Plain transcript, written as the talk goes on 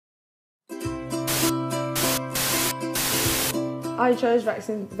I chose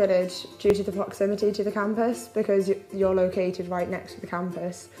Wrexham Village due to the proximity to the campus because you're located right next to the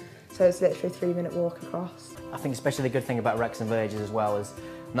campus, so it's literally a 3-minute walk across. I think especially the good thing about Wrexham Village as well is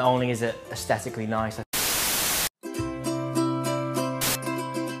not only is it aesthetically nice,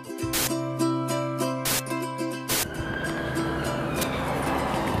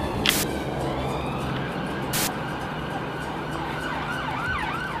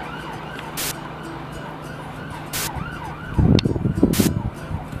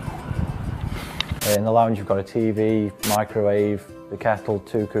 in the lounge you've got a TV, microwave, the kettle,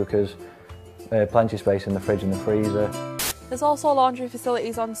 2 cookers, plenty of space in the fridge and the freezer. There's also laundry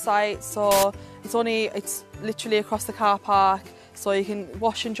facilities on site, so it's literally across the car park, so you can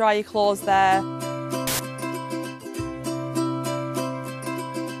wash and dry your clothes there.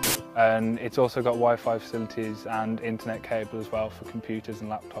 And it's also got Wi-Fi facilities and internet cable as well for computers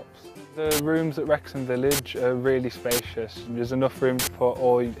and laptops. The rooms at Wrexham Village are really spacious. There's enough room to put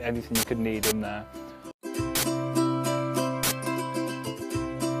anything you could need in there.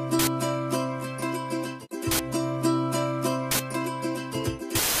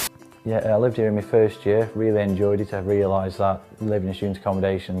 Yeah, I lived here in my first year, really enjoyed it. I realised that living in student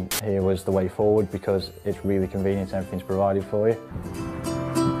accommodation here was the way forward because it's really convenient and everything's provided for you.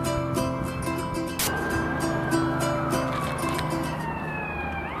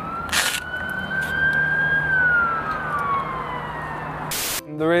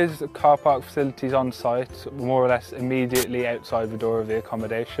 There is car park facilities on site, more or less immediately outside the door of the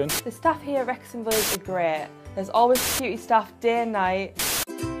accommodation. The staff here at Wrexham Village are great. There's always security staff day and night.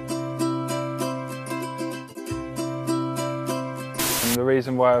 And the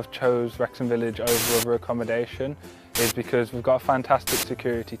reason why I've chose Wrexham Village over other accommodation is because we've got a fantastic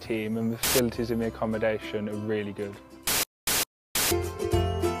security team and the facilities in the accommodation are really good.